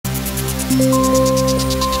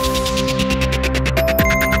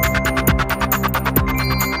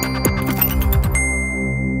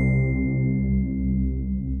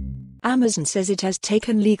Amazon says it has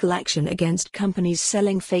taken legal action against companies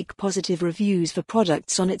selling fake positive reviews for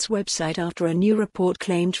products on its website after a new report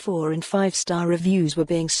claimed 4- and 5-star reviews were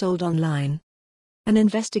being sold online. An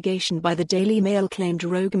investigation by the Daily Mail claimed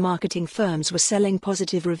rogue marketing firms were selling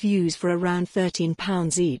positive reviews for around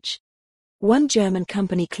 £13 each. One German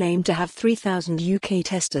company claimed to have 3,000 UK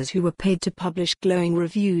testers who were paid to publish glowing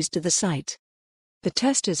reviews to the site. The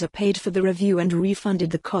testers are paid for the review and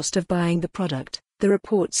refunded the cost of buying the product, the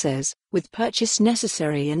report says, with purchase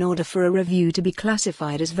necessary in order for a review to be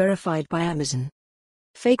classified as verified by Amazon.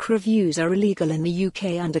 Fake reviews are illegal in the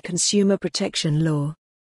UK under consumer protection law.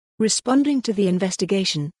 Responding to the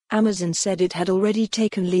investigation, Amazon said it had already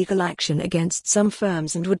taken legal action against some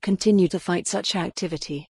firms and would continue to fight such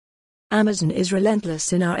activity. Amazon is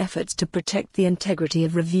relentless in our efforts to protect the integrity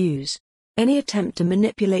of reviews. Any attempt to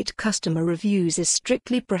manipulate customer reviews is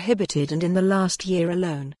strictly prohibited, and in the last year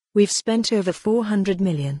alone, we've spent over $400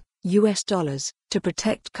 million to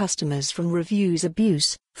protect customers from reviews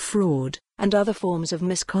abuse, fraud, and other forms of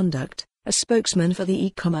misconduct, a spokesman for the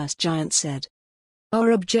e-commerce giant said.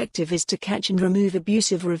 Our objective is to catch and remove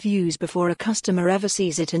abusive reviews before a customer ever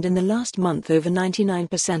sees it, and in the last month over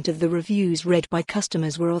 99% of the reviews read by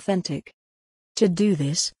customers were authentic. To do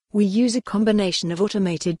this, we use a combination of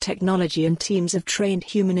automated technology and teams of trained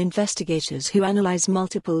human investigators who analyze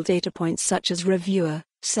multiple data points such as reviewer,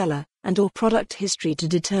 seller, and/or product history to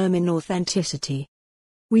determine authenticity.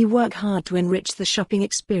 We work hard to enrich the shopping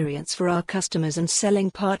experience for our customers and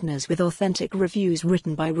selling partners with authentic reviews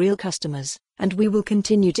written by real customers, and we will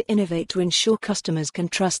continue to innovate to ensure customers can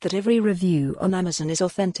trust that every review on Amazon is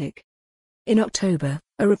authentic. In October,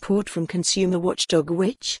 a report from consumer watchdog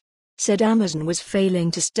Which? Said Amazon was failing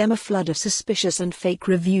to stem a flood of suspicious and fake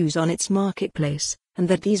reviews on its marketplace, and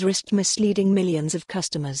that these risked misleading millions of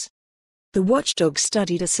customers. The watchdog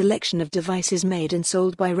studied a selection of devices made and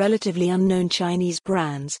sold by relatively unknown Chinese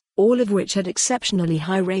brands, all of which had exceptionally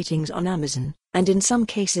high ratings on Amazon, and in some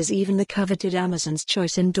cases even the coveted Amazon's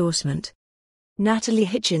Choice endorsement. Natalie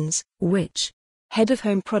Hitchens, Which? Head of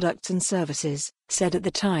Home Products and Services, said at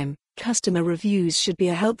the time, customer reviews should be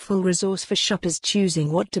a helpful resource for shoppers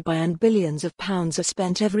choosing what to buy, and billions of pounds are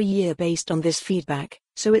spent every year based on this feedback,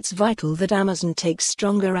 so it's vital that Amazon takes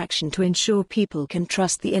stronger action to ensure people can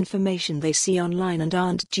trust the information they see online and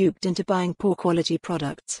aren't duped into buying poor quality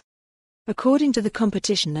products. According to the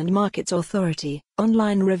Competition and Markets Authority,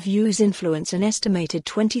 online reviews influence an estimated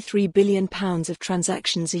 £23 billion of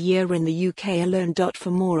transactions a year in the UK alone.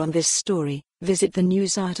 For more on this story, visit the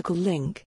news article link.